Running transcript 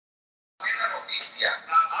Yeah.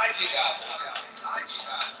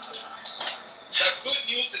 The good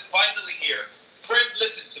news is finally here. Friends,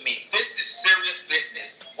 listen to me. This is serious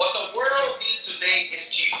business. What the world needs today is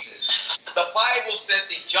Jesus. The Bible says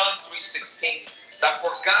in John 3:16 that for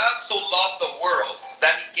God so loved the world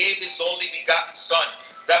that he gave his only begotten Son,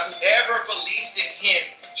 that whoever believes in him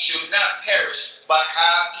should not perish but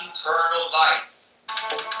have eternal life.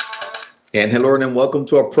 And hello and welcome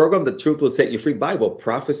to our program, The Truth Will Set You Free Bible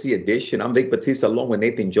Prophecy Edition. I'm Vic Batista along with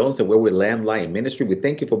Nathan Jones, and we're with Lamb Lion Ministry. We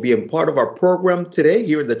thank you for being part of our program today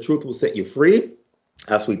here at The Truth Will Set You Free,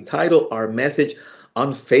 as we title our message,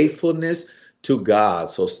 Unfaithfulness to God.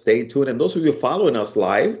 So stay tuned. And those of you following us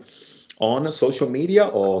live on social media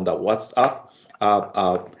or on the WhatsApp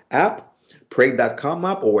app, pray.com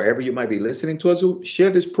app, or wherever you might be listening to us, share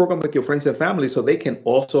this program with your friends and family so they can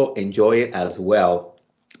also enjoy it as well.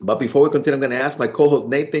 But before we continue, I'm going to ask my co-host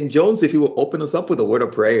Nathan Jones if he will open us up with a word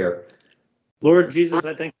of prayer. Lord Jesus,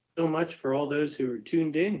 I thank you so much for all those who are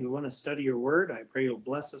tuned in, who want to study your word. I pray you'll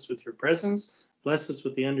bless us with your presence, bless us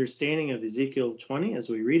with the understanding of Ezekiel 20 as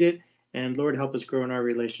we read it, and Lord, help us grow in our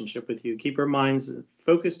relationship with you. Keep our minds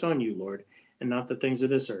focused on you, Lord, and not the things of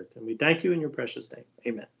this earth. And we thank you in your precious name.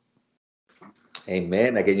 Amen.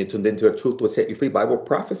 Amen. Again, you tuned into A Truth Will Set You Free Bible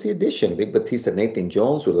Prophecy Edition. Vic Batista, Nathan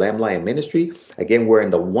Jones with Lamb Lion Ministry. Again, we're in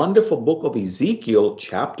the wonderful book of Ezekiel,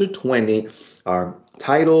 chapter 20. Our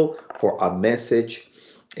title for our message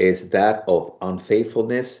is that of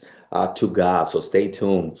unfaithfulness to God. So stay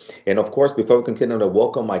tuned. And of course, before we continue, to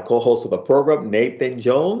welcome my co-host of the program, Nathan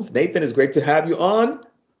Jones. Nathan, it's great to have you on.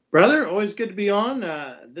 Brother, always good to be on.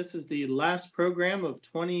 This is the last program of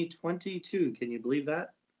 2022. Can you believe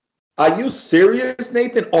that? Are you serious,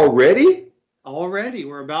 Nathan? Already? Already.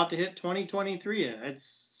 We're about to hit 2023. It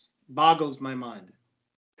boggles my mind.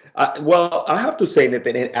 Well, I have to say,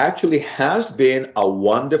 Nathan, it actually has been a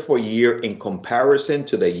wonderful year in comparison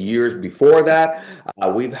to the years before that.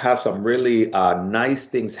 We've had some really nice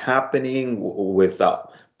things happening with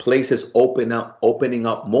places opening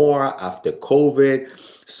up more after COVID.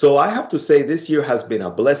 So I have to say this year has been a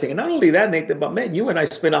blessing. And not only that, Nathan, but man, you and I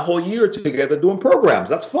spent a whole year together doing programs.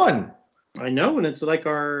 That's fun. I know, and it's like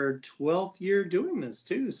our 12th year doing this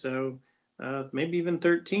too. So maybe even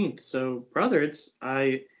 13th. So brother,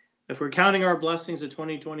 if we're counting our blessings of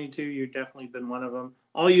 2022, you've definitely been one of them.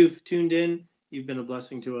 All you've tuned in, you've been a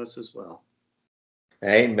blessing to us as well.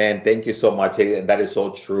 Amen. Thank you so much. That is so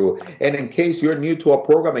true. And in case you're new to our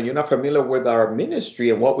program and you're not familiar with our ministry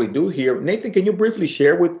and what we do here, Nathan, can you briefly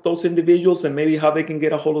share with those individuals and maybe how they can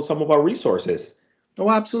get a hold of some of our resources? Oh,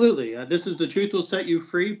 absolutely. This is the Truth Will Set You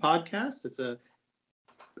Free podcast. It's a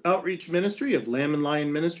outreach ministry of Lamb and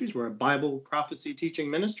Lion Ministries. We're a Bible prophecy teaching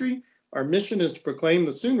ministry. Our mission is to proclaim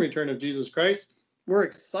the soon return of Jesus Christ. We're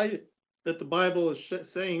excited that the Bible is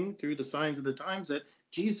saying through the signs of the times that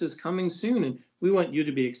Jesus is coming soon, and we want you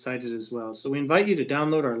to be excited as well. So we invite you to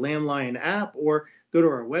download our Lamb Lion app or go to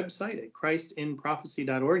our website at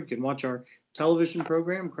christinprophecy.org. You can watch our television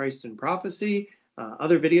program, Christ in Prophecy,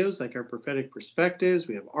 other videos like our prophetic perspectives.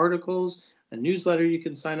 We have articles, a newsletter you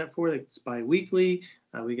can sign up for that's bi-weekly.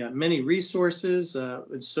 We got many resources,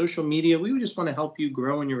 social media. We just want to help you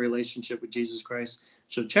grow in your relationship with Jesus Christ.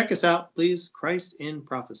 So check us out, please,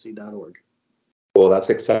 christinprophecy.org. Well, that's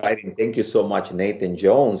exciting. Thank you so much, Nathan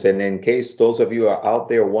Jones. And in case those of you are out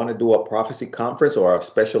there want to do a prophecy conference or a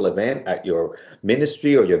special event at your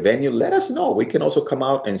ministry or your venue, let us know. We can also come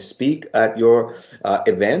out and speak at your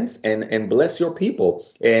events and bless your people.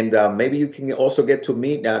 And maybe you can also get to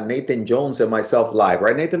meet Nathan Jones and myself live,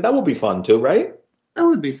 right, Nathan? That would be fun too, right? That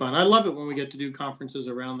would be fun. I love it when we get to do conferences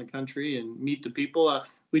around the country and meet the people.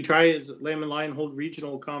 We try as Lamb and Lion hold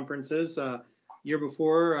regional conferences. Year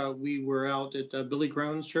before, we were out at Billy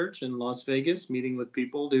Crone's church in Las Vegas, meeting with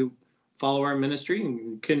people to follow our ministry,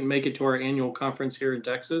 and couldn't make it to our annual conference here in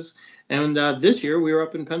Texas. And this year, we were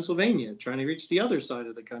up in Pennsylvania, trying to reach the other side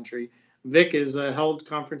of the country. Vic has held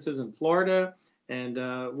conferences in Florida, and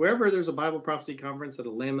wherever there's a Bible prophecy conference at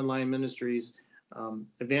a Lamb and Lion Ministries,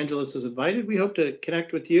 Evangelist is invited. We hope to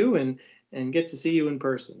connect with you and get to see you in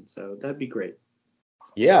person. So that'd be great.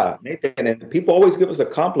 Yeah, Nathan, and people always give us a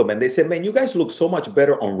compliment. They say, man, you guys look so much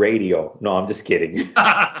better on radio. No, I'm just kidding.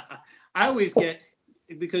 I always get,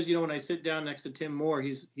 because, when I sit down next to Tim Moore,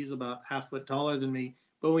 he's about half foot taller than me.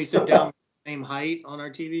 But when we sit down, same height on our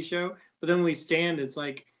TV show. But then when we stand, it's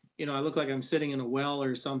like, I look like I'm sitting in a well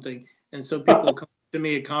or something. And so people come to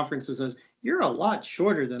me at conferences and says, you're a lot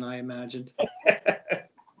shorter than I imagined.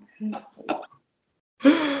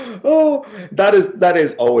 Oh, that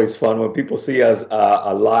is always fun when people see us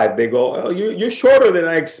alive. They go, "Oh, you're shorter than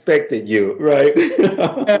I expected you," right?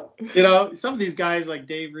 Some of these guys like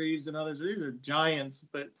Dave Reeves and others, these are giants,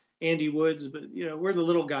 but Andy Woods, but we're the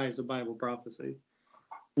little guys of Bible prophecy.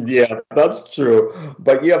 Yeah, that's true.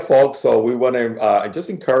 But yeah, folks, so we want to just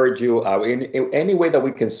encourage you in any way that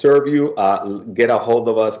we can serve you, get a hold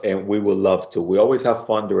of us and we will love to. We always have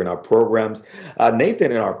fun during our programs.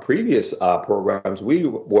 Nathan, in our previous programs, we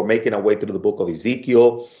were making our way through the book of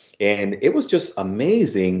Ezekiel. And it was just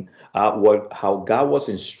amazing how God was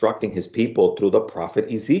instructing his people through the prophet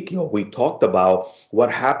Ezekiel. We talked about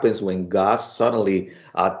what happens when God suddenly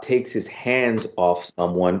takes his hands off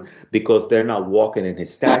someone because they're not walking in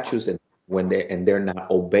his statutes and they're not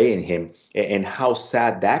obeying him, and how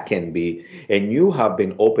sad that can be. And you have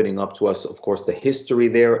been opening up to us, of course, the history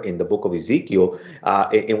there in the book of Ezekiel,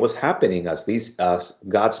 and what's happening as these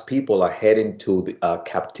God's people are heading to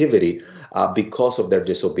captivity because of their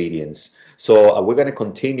disobedience. So we're going to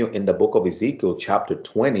continue in the book of Ezekiel, chapter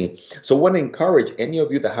 20. So I want to encourage any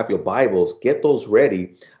of you that have your Bibles, get those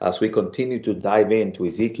ready as we continue to dive into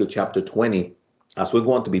Ezekiel chapter 20, as we're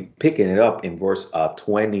going to be picking it up in verse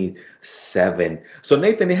 27. So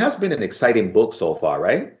Nathan, it has been an exciting book so far,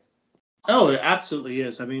 right? Oh, it absolutely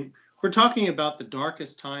is. I mean, we're talking about the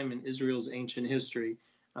darkest time in Israel's ancient history.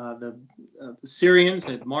 The Syrians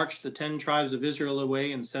had marched the 10 tribes of Israel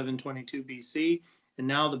away in 722 BC, and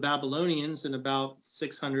now the Babylonians in about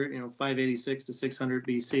 586 to 600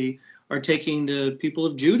 BC are taking the people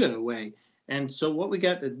of Judah away. And so what we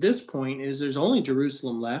got at this point is there's only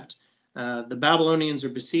Jerusalem left. The Babylonians are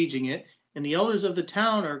besieging it, and the elders of the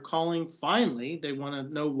town are calling finally. They want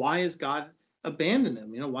to know, why has God abandoned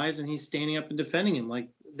them? Why isn't he standing up and defending him like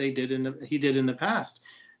he did in the past?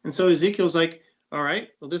 And so Ezekiel's like, all right,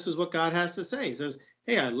 well, this is what God has to say. He says,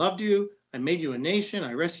 hey, I loved you. I made you a nation.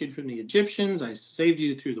 I rescued from the Egyptians. I saved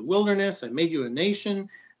you through the wilderness. I made you a nation.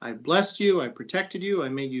 I blessed you. I protected you. I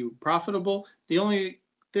made you profitable. The only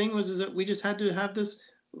thing is that we just had to have this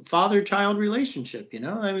father-child relationship.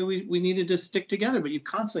 I mean, we needed to stick together, but you've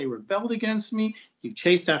constantly rebelled against me. You've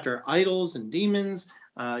chased after idols and demons.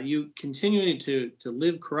 You continue to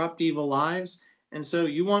live corrupt, evil lives. And so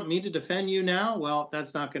you want me to defend you now? Well,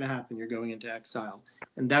 that's not going to happen. You're going into exile.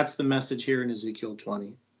 And that's the message here in Ezekiel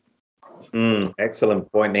 20.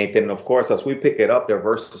 Excellent point, Nathan. And of course, as we pick it up, there are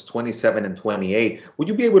verses 27 and 28. Would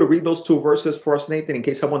you be able to read those two verses for us, Nathan, in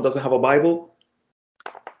case someone doesn't have a Bible?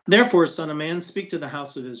 Therefore, son of man, speak to the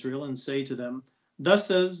house of Israel and say to them, thus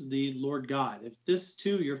says the Lord God, if this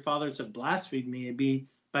too your fathers have blasphemed me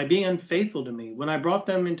by being unfaithful to me, when I brought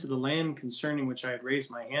them into the land concerning which I had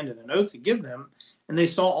raised my hand in an oath to give them, and they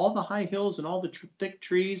saw all the high hills and all the thick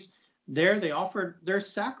trees, there they offered their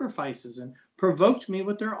sacrifices and provoked me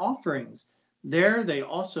with their offerings. There they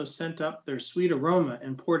also sent up their sweet aroma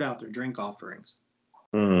and poured out their drink offerings.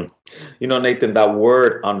 Nathan, that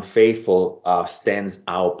word unfaithful stands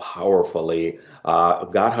out powerfully.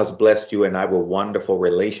 God has blessed you and I with wonderful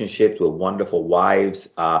relationships, with wonderful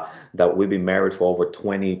wives that we've been married for over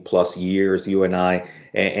 20 plus years, you and I,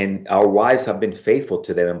 and our wives have been faithful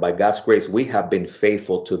to them. And by God's grace, we have been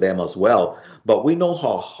faithful to them as well. But we know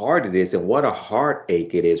how hard it is and what a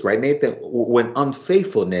heartache it is, right, Nathan, when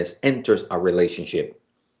unfaithfulness enters a relationship.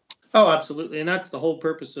 Oh, absolutely. And that's the whole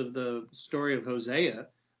purpose of the story of Hosea,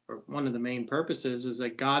 or one of the main purposes, is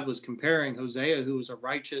that God was comparing Hosea, who was a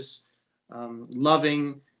righteous,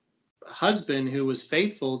 loving husband who was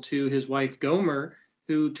faithful to his wife Gomer,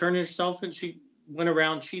 who turned herself and she went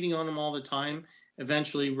around cheating on him all the time,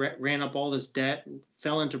 eventually ran up all this debt,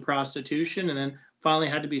 fell into prostitution, and then finally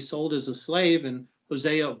had to be sold as a slave. And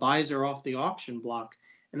Hosea buys her off the auction block.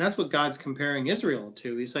 And that's what God's comparing Israel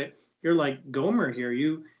to. He's like, you're like Gomer here.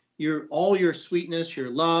 You're all your sweetness,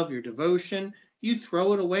 your love, your devotion, you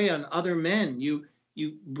throw it away on other men. You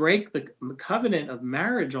break the covenant of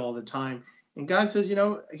marriage all the time. And God says,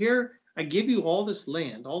 here I give you all this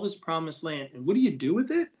land, all this promised land. And what do you do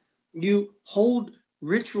with it? You hold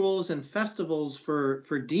rituals and festivals for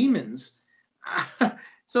demons.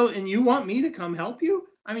 And you want me to come help you?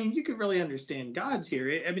 I mean, you could really understand God's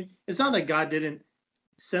here. I mean, it's not like God didn't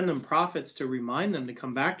send them prophets to remind them to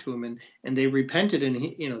come back to him, and they repented,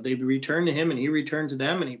 and they returned to him, and he returned to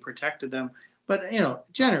them, and he protected them. But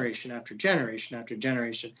generation after generation after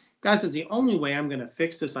generation, God says, the only way I'm going to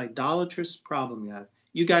fix this idolatrous problem you have,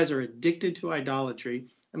 you guys are addicted to idolatry.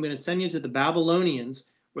 I'm going to send you to the Babylonians,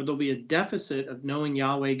 where there'll be a deficit of knowing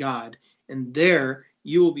Yahweh God, and there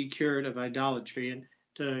you will be cured of idolatry. And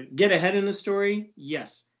to get ahead in the story,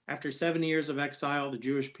 yes, after 70 years of exile, the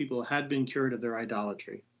Jewish people had been cured of their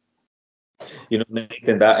idolatry.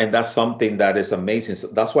 Nathan, that's something that is amazing. So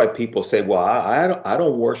that's why people say, "Well, I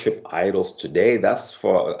don't worship idols today.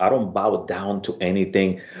 I don't bow down to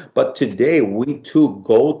anything." But today we too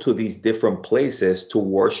go to these different places to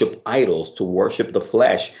worship idols, to worship the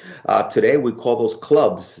flesh. Today we call those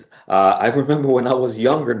clubs. I remember when I was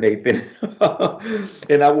younger, Nathan,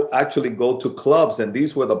 and I would actually go to clubs, and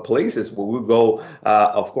these were the places where we go.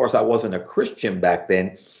 Of course, I wasn't a Christian back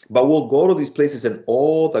then, but we'll go to these places and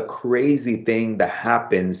all the crazy thing that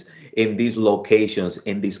happens in these locations,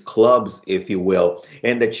 in these clubs, if you will.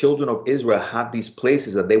 And the children of Israel have these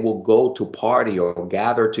places that they will go to party or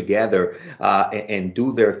gather together and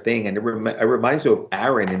do their thing. And it reminds me of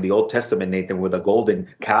Aaron in the Old Testament, Nathan, with a golden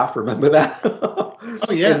calf. Remember that?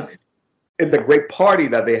 Oh, yeah. And the great party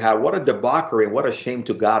that they had. What a debauchery and what a shame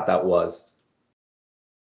to God that was.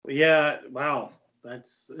 Yeah, wow.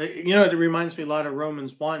 That's, it reminds me a lot of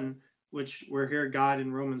Romans 1, where here God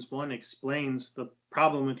in Romans 1 explains the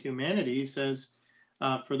problem with humanity. He says,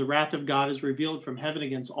 for the wrath of God is revealed from heaven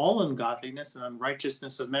against all ungodliness and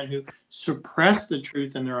unrighteousness of men who suppress the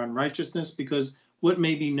truth in their unrighteousness, because what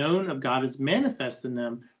may be known of God is manifest in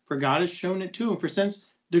them, for God has shown it to them. For since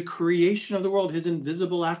the creation of the world, his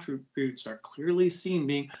invisible attributes are clearly seen,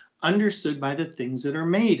 being understood by the things that are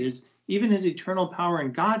made, even his eternal power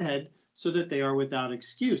and Godhead, so that they are without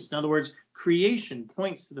excuse. In other words, creation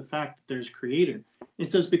points to the fact that there's creator. It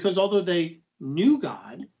says, because although they knew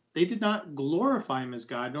God, they did not glorify him as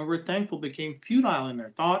God, nor were thankful, became futile in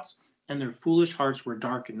their thoughts, and their foolish hearts were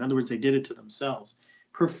darkened. In other words, they did it to themselves.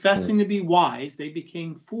 Professing to be wise, they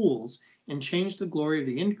became fools and changed the glory of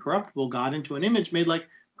the incorruptible God into an image made like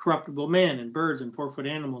corruptible man and birds and four-foot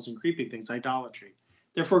animals and creeping things, idolatry.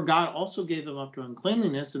 Therefore, God also gave them up to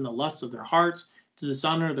uncleanliness in the lusts of their hearts, to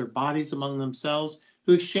dishonor their bodies among themselves,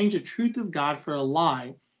 who exchange the truth of God for a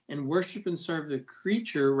lie, and worship and serve the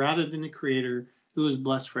creature rather than the Creator, who is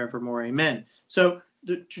blessed forevermore. Amen. So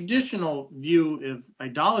the traditional view of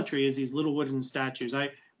idolatry is these little wooden statues. I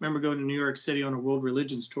remember going to New York City on a world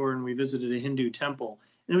religions tour, and we visited a Hindu temple,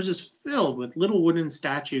 and it was just filled with little wooden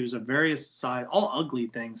statues of various sizes, all ugly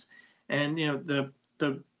things. And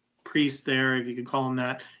the priests there, if you could call them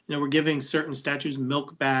that, were giving certain statues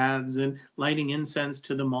milk baths and lighting incense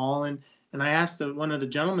to them all. And I asked one of the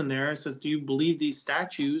gentlemen there, I says, do you believe these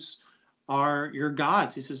statues are your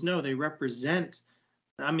gods? He says, no, they represent,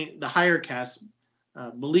 the higher castes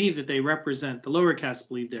believe that they represent, the lower castes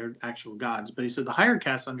believe they're actual gods. But he said the higher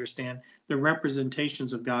castes understand they're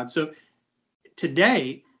representations of God. So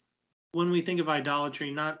today, when we think of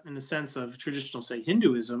idolatry, not in the sense of traditional, say,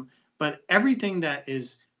 Hinduism, but everything that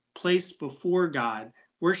is placed before God,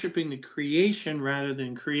 worshiping the creation rather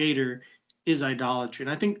than creator, is idolatry.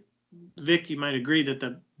 And I think, Vic, you might agree that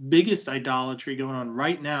the biggest idolatry going on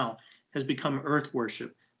right now has become earth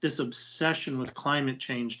worship. This obsession with climate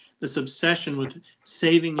change, this obsession with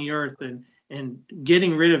saving the earth and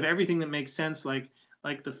getting rid of everything that makes sense, like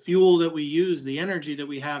the fuel that we use, the energy that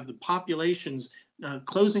we have, the populations,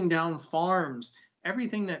 closing down farms,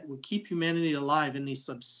 everything that would keep humanity alive. In this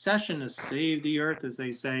obsession to save the earth, as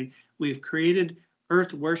they say, we've created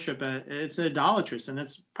earth worship. It's idolatrous, and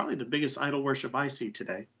that's probably the biggest idol worship I see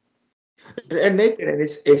today. And Nathan, and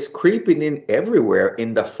it's creeping in everywhere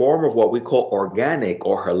in the form of what we call organic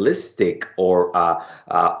or holistic or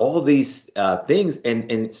all these things.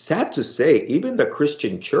 And sad to say, even the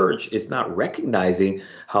Christian church is not recognizing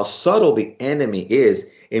how subtle the enemy is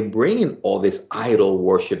in bringing all this idol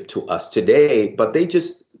worship to us today. But they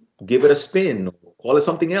just give it a spin, call it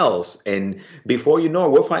something else. And before you know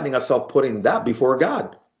it, we're finding ourselves putting that before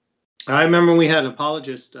God. I remember we had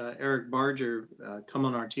apologist Eric Barger come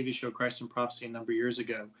on our TV show Christ and Prophecy a number of years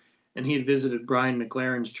ago, and he had visited Brian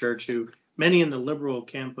McLaren's church, who many in the liberal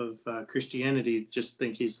camp of Christianity just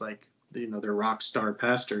think he's like, their rock star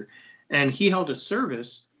pastor. And he held a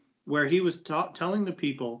service where he was telling the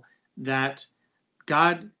people that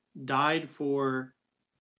God died for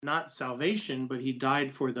not salvation, but he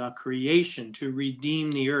died for the creation, to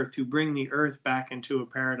redeem the earth, to bring the earth back into a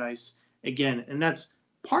paradise again. And that's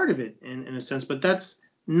part of it in a sense, but that's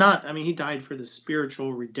not, he died for the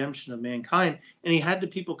spiritual redemption of mankind. And he had the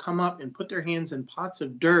people come up and put their hands in pots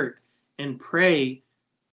of dirt and pray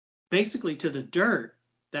basically to the dirt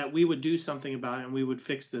that we would do something about it and we would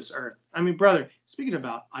fix this earth. Brother, speaking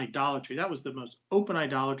about idolatry, that was the most open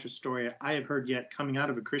idolatrous story I have heard yet coming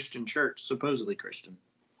out of a Christian church, supposedly Christian.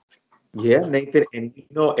 Yeah, Nathan, and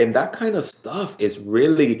and that kind of stuff is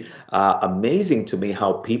really amazing to me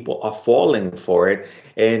how people are falling for it.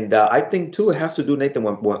 And I think too, it has to do, Nathan,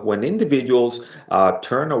 when individuals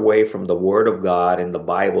turn away from the Word of God and the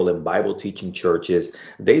Bible and Bible teaching churches,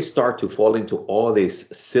 they start to fall into all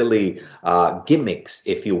these silly gimmicks,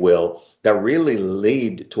 if you will, that really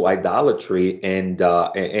lead to idolatry. And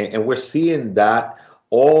we're seeing that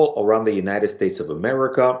all around the United States of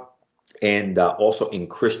America and also in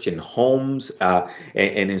Christian homes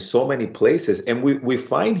and in so many places. And we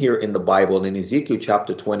find here in the Bible in Ezekiel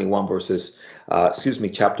chapter 21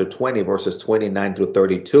 chapter 20 verses 29 through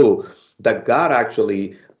 32, that God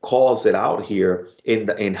actually calls it out here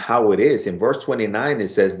in how it is. In verse 29, it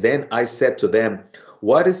says, "Then I said to them,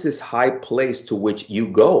 what is this high place to which you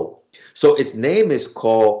go?" So its name is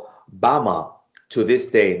called Bama to this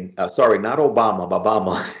day. Sorry, not Obama, but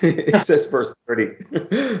Bama. It says verse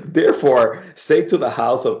 30. Therefore, say to the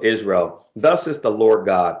house of Israel, thus is the Lord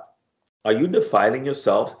God, are you defiling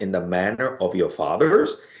yourselves in the manner of your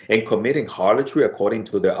fathers and committing harlotry according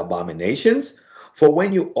to their abominations? For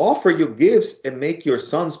when you offer your gifts and make your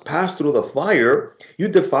sons pass through the fire, you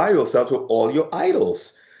defile yourselves with all your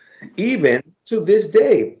idols, even to this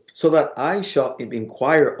day, so that I shall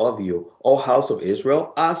inquire of you, O house of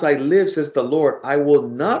Israel. As I live, says the Lord, I will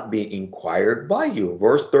not be inquired by you.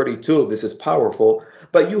 Verse 32, this is powerful.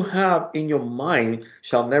 But you have in your mind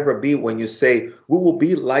shall never be when you say, we will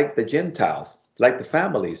be like the Gentiles, like the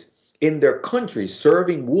families in their country,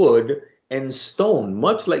 serving wood and stone,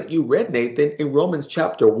 much like you read, Nathan, in Romans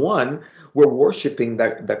chapter 1, we're worshiping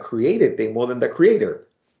the created thing more than the creator.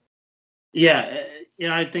 Yeah,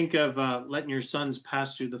 I think of letting your sons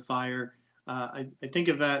pass through the fire. I think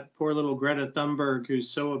of that poor little Greta Thunberg who's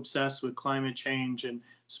so obsessed with climate change and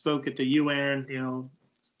spoke at the UN,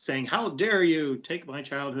 saying, how dare you take my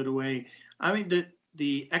childhood away? I mean,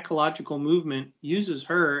 the ecological movement uses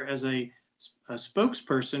her as a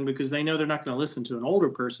spokesperson because they know they're not going to listen to an older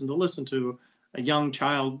person. They'll listen to a young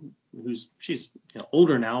child she's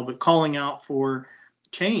older now, but calling out for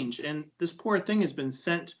change. And this poor thing has been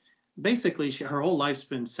sent. Basically, her whole life's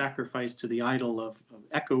been sacrificed to the idol of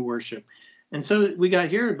echo worship. And so we got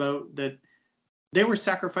here about that they were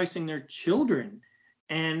sacrificing their children.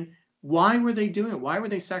 And why were they doing it? Why were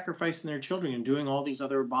they sacrificing their children and doing all these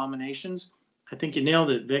other abominations? I think you nailed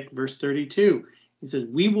it, Vic. Verse 32, he says,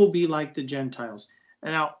 we will be like the Gentiles.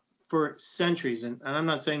 And now, for centuries, and I'm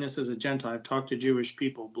not saying this as a Gentile, I've talked to Jewish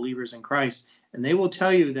people, believers in Christ, and they will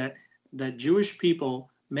tell you that Jewish people,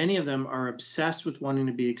 many of them are obsessed with wanting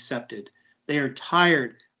to be accepted. They are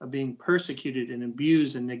tired of being persecuted and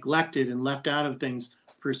abused and neglected and left out of things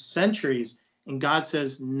for centuries. And God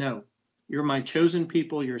says, no, you're my chosen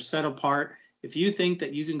people. You're set apart. If you think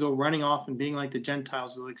that you can go running off and being like the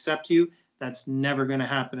Gentiles will accept you, that's never going to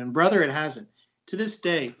happen. And brother, it hasn't. To this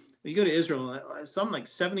day, when you go to Israel, something like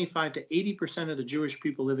 75 to 80% of the Jewish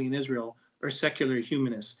people living in Israel are secular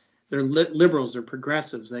humanists. They're liberals. They're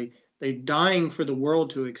progressives. They're dying for the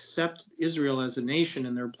world to accept Israel as a nation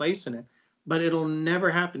and their place in it. But it'll never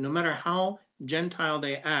happen. No matter how Gentile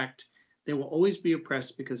they act, they will always be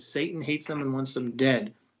oppressed because Satan hates them and wants them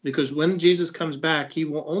dead. Because when Jesus comes back, he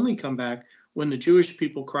will only come back when the Jewish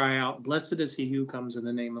people cry out, blessed is he who comes in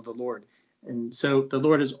the name of the Lord. And so the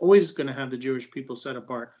Lord is always going to have the Jewish people set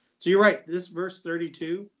apart. So you're right. This verse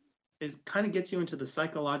 32 kind of gets you into the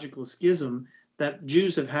psychological schism that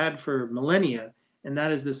Jews have had for millennia. And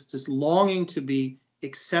that is this longing to be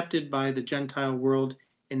accepted by the Gentile world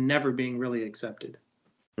and never being really accepted.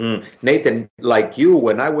 Nathan, like you,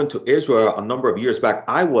 when I went to Israel a number of years back,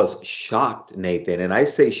 I was shocked, Nathan. And I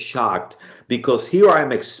say shocked because here I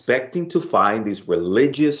am expecting to find these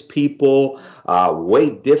religious people way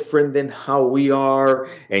different than how we are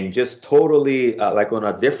and just totally like on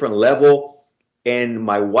a different level. And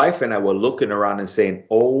my wife and I were looking around and saying,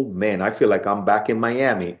 oh, man, I feel like I'm back in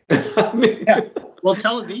Miami. Yeah. Well,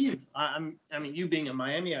 Tel Aviv, I mean, you being a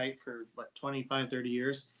Miamiite for, 25, 30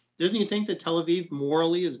 years, doesn't you think that Tel Aviv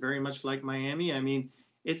morally is very much like Miami? I mean,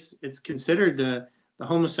 it's considered the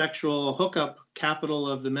homosexual hookup capital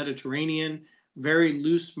of the Mediterranean, very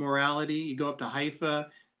loose morality. You go up to Haifa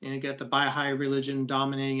and you get the Baha'i religion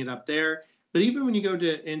dominating it up there. But even when you go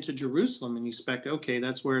into Jerusalem and you expect, okay,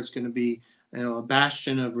 that's where it's going to be a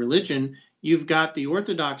bastion of religion, you've got the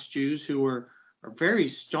Orthodox Jews who are very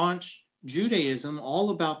staunch Judaism,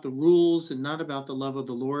 all about the rules and not about the love of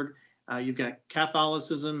the Lord. You've got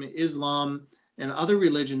Catholicism, Islam, and other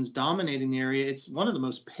religions dominating the area. It's one of the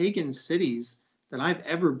most pagan cities that I've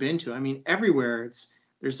ever been to. I mean, everywhere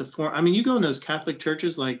there's a form. I mean, you go in those Catholic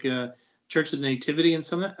churches like Church of the Nativity and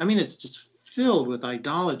some of that. I mean, it's just filled with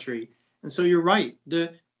idolatry. And so you're right.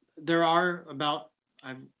 The there are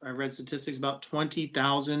I've read statistics about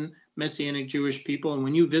 20,000 Messianic Jewish people, and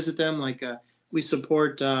when you visit them, like we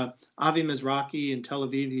support Avi Mizrahi in Tel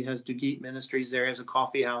Aviv. He has Dugit Ministries there, has a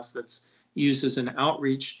coffee house that's used as an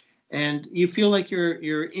outreach, and you feel like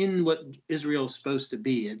you're in what Israel's supposed to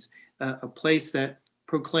be. It's a place that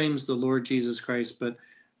proclaims the Lord Jesus Christ. But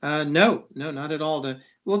no, not at all. The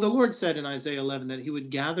Lord said in Isaiah 11 that he would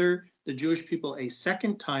gather the Jewish people a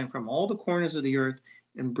second time from all the corners of the earth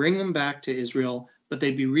and bring them back to Israel, but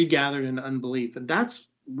they'd be regathered in unbelief. And that's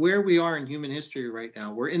where we are in human history right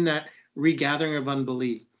now. We're in that regathering of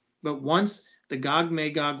unbelief. But once the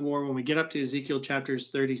Gog-Magog war, when we get up to Ezekiel chapters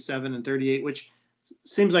 37 and 38, which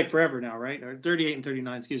seems like forever now, right? Or 38 and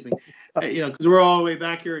 39, excuse me. Because we're all the way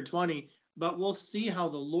back here at 20. But we'll see how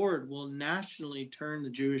the Lord will nationally turn the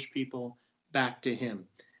Jewish people back to him.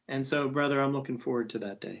 And so, brother, I'm looking forward to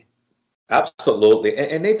that day. Absolutely.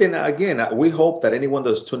 And Nathan, again, we hope that anyone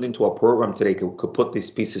that's tuned into our program today could put these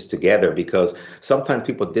pieces together, because sometimes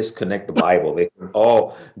people disconnect the Bible. They think,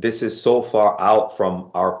 oh, this is so far out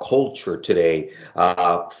from our culture today,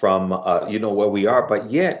 from where we are.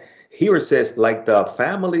 But yet, here it says, like the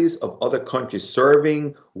families of other countries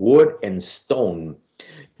serving wood and stone.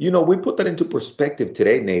 We put that into perspective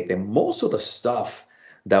today, Nathan. Most of the stuff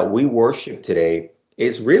that we worship today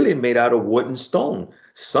is really made out of wood and stone.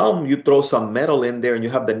 Some, you throw some metal in there and you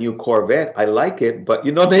have the new Corvette. I like it, but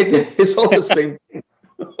Nathan, it's all the same thing.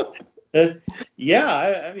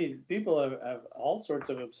 I mean, people have all sorts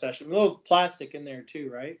of obsession. A little plastic in there too,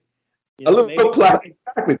 right? Plastic,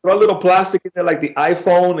 exactly. Throw a little plastic in there, like the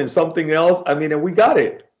iPhone and something else. I mean, and we got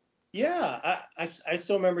it. Yeah, I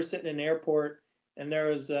still remember sitting in an airport, and there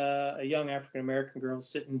was a young African-American girl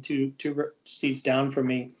sitting two seats down from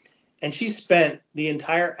me, and she spent the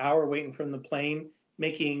entire hour waiting from the plane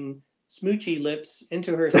making smoochy lips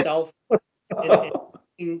into herself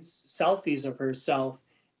and selfies of herself.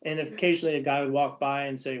 And occasionally a guy would walk by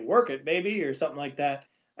and say, "Work it, baby," or something like that.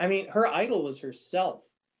 I mean, her idol was herself.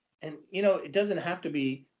 And, it doesn't have to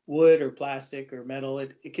be wood or plastic or metal.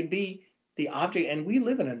 It can be the object. And we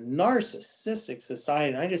live in a narcissistic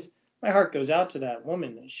society. And my heart goes out to that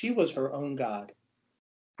woman. She was her own God.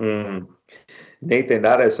 Nathan,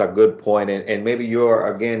 that is a good point. And maybe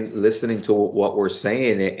you're, again, listening to what we're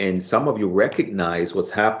saying, and some of you recognize what's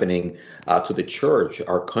happening to the church,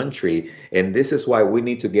 our country. And this is why we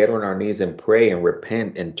need to get on our knees and pray and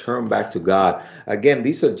repent and turn back to God. Again,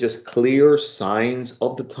 these are just clear signs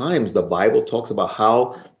of the times. The Bible talks about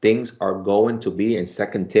how things are going to be in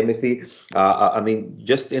 2 Timothy.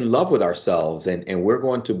 Just in love with ourselves, and we're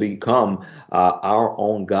going to become our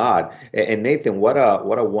own God. And Nathan, what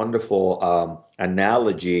a wonderful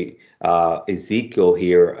analogy Ezekiel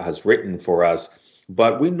here has written for us.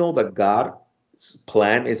 But we know that God's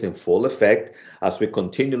plan is in full effect as we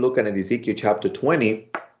continue looking at Ezekiel chapter 20,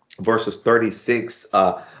 verses 36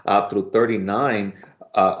 through 39.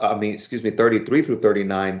 33 through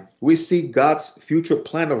 39, we see God's future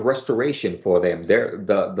plan of restoration for them.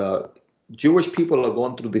 The Jewish people are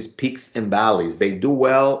going through these peaks and valleys. They do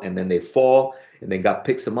well, and then they fall, and then God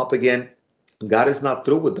picks them up again. God is not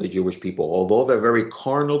through with the Jewish people. Although they're very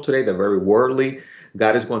carnal today, they're very worldly,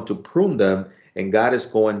 God is going to prune them, and God is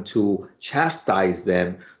going to chastise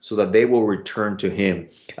them so that they will return to him.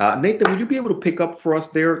 Nathan, would you be able to pick up for us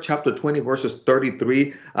there, chapter 20, verses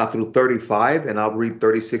 33 through 35, and I'll read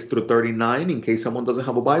 36 through 39 in case someone doesn't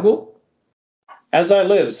have a Bible? As I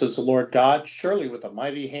live, says the Lord God, surely with a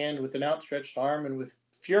mighty hand, with an outstretched arm, and with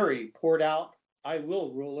fury poured out, I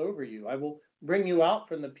will rule over you. I will bring you out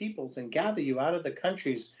from the peoples and gather you out of the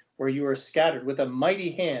countries where you are scattered, with a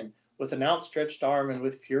mighty hand, with an outstretched arm, and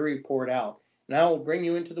with fury poured out. And I will bring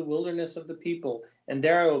you into the wilderness of the people, and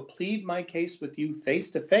there I will plead my case with you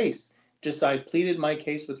face to face, just as I pleaded my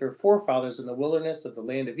case with your forefathers in the wilderness of the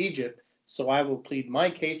land of Egypt, so I will plead my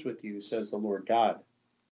case with you, says the Lord God.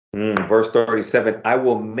 Verse 37, I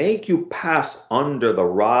will make you pass under the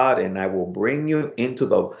rod, and I will bring you into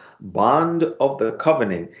the bond of the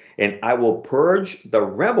covenant, and I will purge the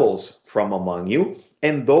rebels from among you,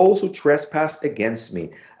 and those who trespass against me.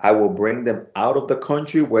 I will bring them out of the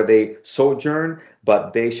country where they sojourn,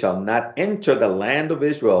 but they shall not enter the land of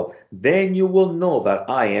Israel. Then you will know that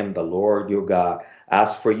I am the Lord your God.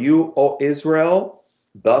 As for you, O Israel,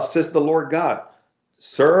 thus says the Lord God,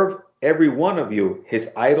 serve every one of you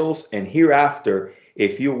his idols, and hereafter,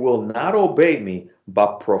 if you will not obey me,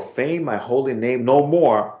 but profane my holy name no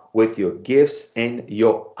more with your gifts and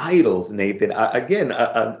your idols. Nathan, again,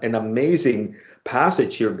 an amazing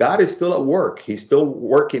passage here. God is still at work. He's still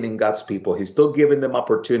working in God's people. He's still giving them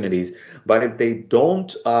opportunities. But if they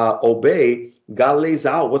don't obey, God lays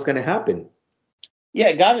out what's going to happen.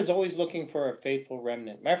 Yeah, God is always looking for a faithful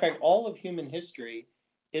remnant. Matter of fact, all of human history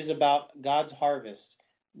is about God's harvest.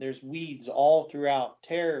 There's weeds all throughout,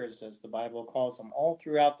 tares, as the Bible calls them, all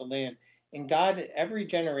throughout the land. And God, every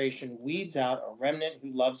generation, weeds out a remnant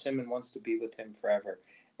who loves him and wants to be with him forever.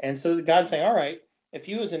 And so God's saying, all right, if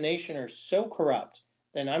you as a nation are so corrupt,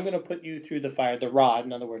 then I'm going to put you through the fire, the rod,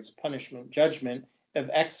 in other words, punishment, judgment of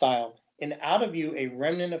exile. And out of you, a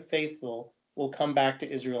remnant of faithful will come back to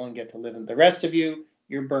Israel and get to live in. The rest of you,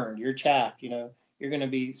 you're burned, you're chaffed, you're going to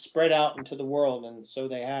be spread out into the world, and so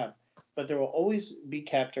they have. But there will always be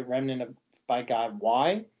kept a remnant by God.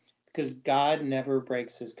 Why? Because God never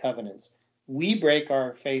breaks his covenants. We break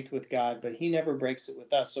our faith with God, but he never breaks it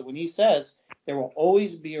with us. So when he says there will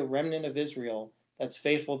always be a remnant of Israel that's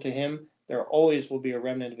faithful to him, there always will be a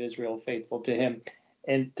remnant of Israel faithful to him.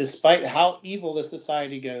 And despite how evil the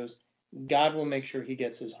society goes, God will make sure he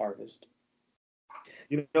gets his harvest.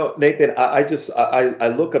 Nathan, I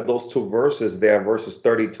look at those two verses there, verses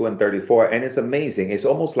 32 and 34, and it's amazing. It's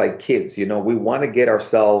almost like kids, we want to get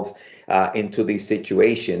ourselves into these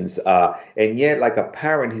situations. And yet, like a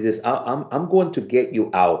parent, he says, I'm going to get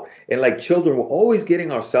you out. And like children, we're always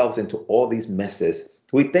getting ourselves into all these messes.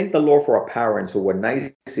 We thank the Lord for our parents who were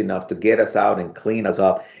nice enough to get us out and clean us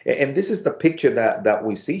up. And this is the picture that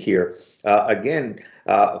we see here.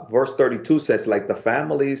 Verse 32 says, like the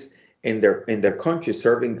families in their country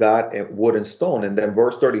serving God in wood and stone. And then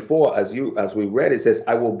verse 34, as we read, it says,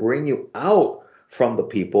 I will bring you out from the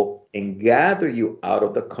people and gather you out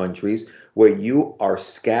of the countries where you are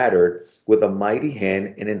scattered with a mighty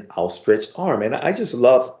hand and an outstretched arm. And I just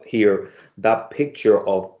love here that picture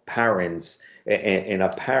of parents and a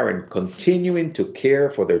parent continuing to care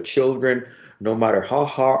for their children, no matter how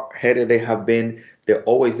hard-headed they have been. They're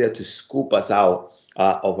always there to scoop us out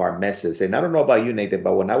of our messes. And I don't know about you, Nathan,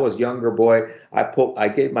 but when I was younger, boy, I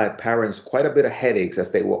gave my parents quite a bit of headaches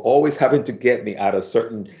as they were always having to get me out of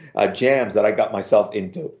certain jams that I got myself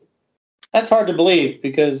into. That's hard to believe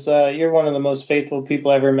because you're one of the most faithful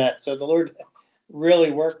people I ever met. So the Lord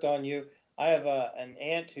really worked on you. I have an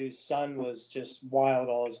aunt whose son was just wild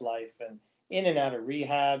all his life and in and out of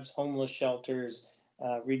rehabs, homeless shelters,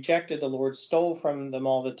 rejected the Lord, stole from them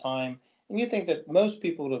all the time. And you think that most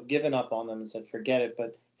people would have given up on them and said, forget it.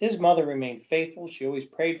 But his mother remained faithful. She always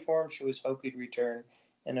prayed for him. She always hoped he'd return.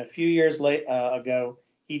 And a few years ago,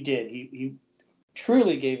 he did. He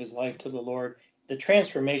truly gave his life to the Lord. The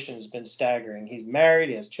transformation has been staggering. He's married.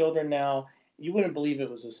 He has children now. You wouldn't believe it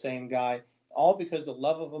was the same guy, all because the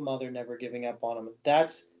love of a mother never giving up on him.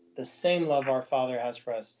 That's the same love our Father has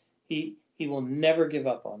for us. He will never give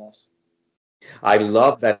up on us. I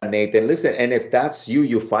love that, Nathan. Listen, and if that's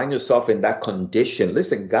you find yourself in that condition.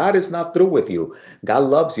 Listen, God is not through with you. God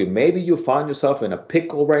loves you. Maybe you find yourself in a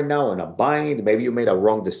pickle right now, in a bind. Maybe you made a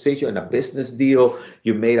wrong decision in a business deal.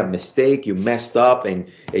 You made a mistake. You messed up,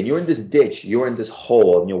 and you're in this ditch. You're in this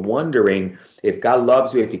hole, and you're wondering if God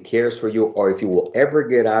loves you, if he cares for you, or if you will ever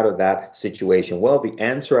get out of that situation. Well, the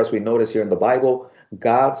answer, as we notice here in the Bible,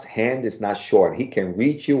 God's hand is not short. He can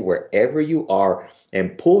reach you wherever you are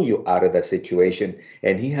and pull you out of that situation.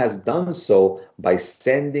 And he has done so by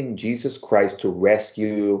sending Jesus Christ to rescue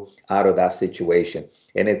you out of that situation.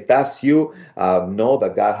 And if that's you, know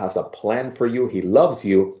that God has a plan for you. He loves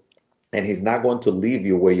you, and he's not going to leave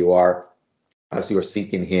you where you are as you're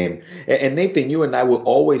seeking him. And Nathan, you and I will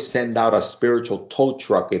always send out a spiritual tow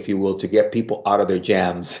truck, if you will, to get people out of their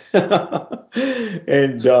jams.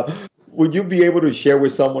 And would you be able to share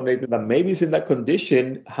with someone, Nathan, that maybe is in that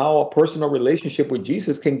condition, how a personal relationship with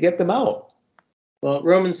Jesus can get them out? Well,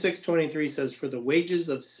 Romans 6:23 says, for the wages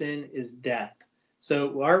of sin is death.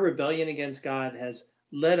 So our rebellion against God has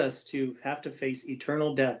led us to have to face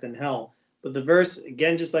eternal death in hell. But the verse,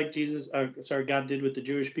 again, just like God did with the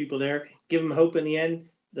Jewish people there, give them hope in the end.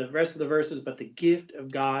 The rest of the verses, but the gift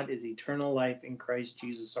of God is eternal life in Christ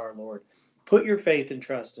Jesus our Lord. Put your faith and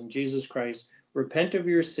trust in Jesus Christ. Repent of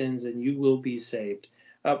your sins and you will be saved.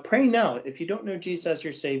 Pray now. If you don't know Jesus as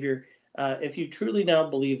your Savior, if you truly now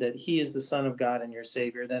believe that he is the Son of God and your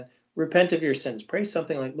Savior, then repent of your sins. Pray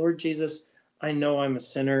something like, Lord Jesus, I know I'm a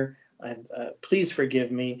sinner. Please forgive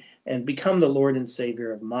me and become the Lord and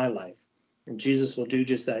Savior of my life. And Jesus will do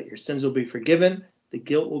just that. Your sins will be forgiven, the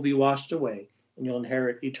guilt will be washed away, and you'll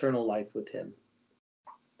inherit eternal life with him.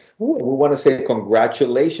 Ooh, we want to say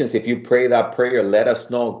congratulations. If you pray that prayer, let us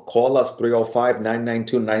know. Call us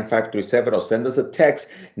 305-992-9537 or send us a text.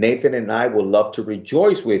 Nathan and I would love to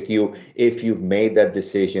rejoice with you if you've made that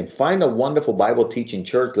decision. Find a wonderful Bible teaching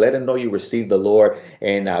church. Let them know you received the Lord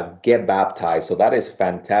and get baptized. So that is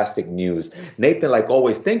fantastic news. Nathan, like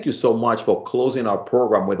always, thank you so much for closing our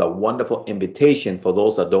program with a wonderful invitation for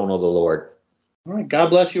those that don't know the Lord. All right. God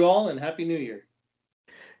bless you all and Happy New Year.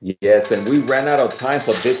 Yes, and we ran out of time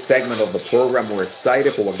for this segment of the program. We're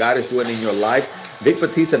excited for what God is doing in your lives. Vic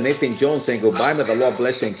Batista, Nathan Jones saying goodbye. May the Lord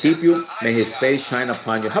bless you and keep you. May his face shine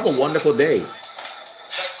upon you. Have a wonderful day. The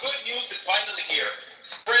good news is finally here.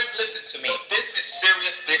 Friends, listen to me. This is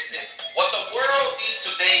serious business. What the world needs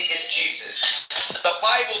today is Jesus. The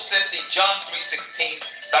Bible says in John 3:16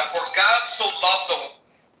 that for God so loved the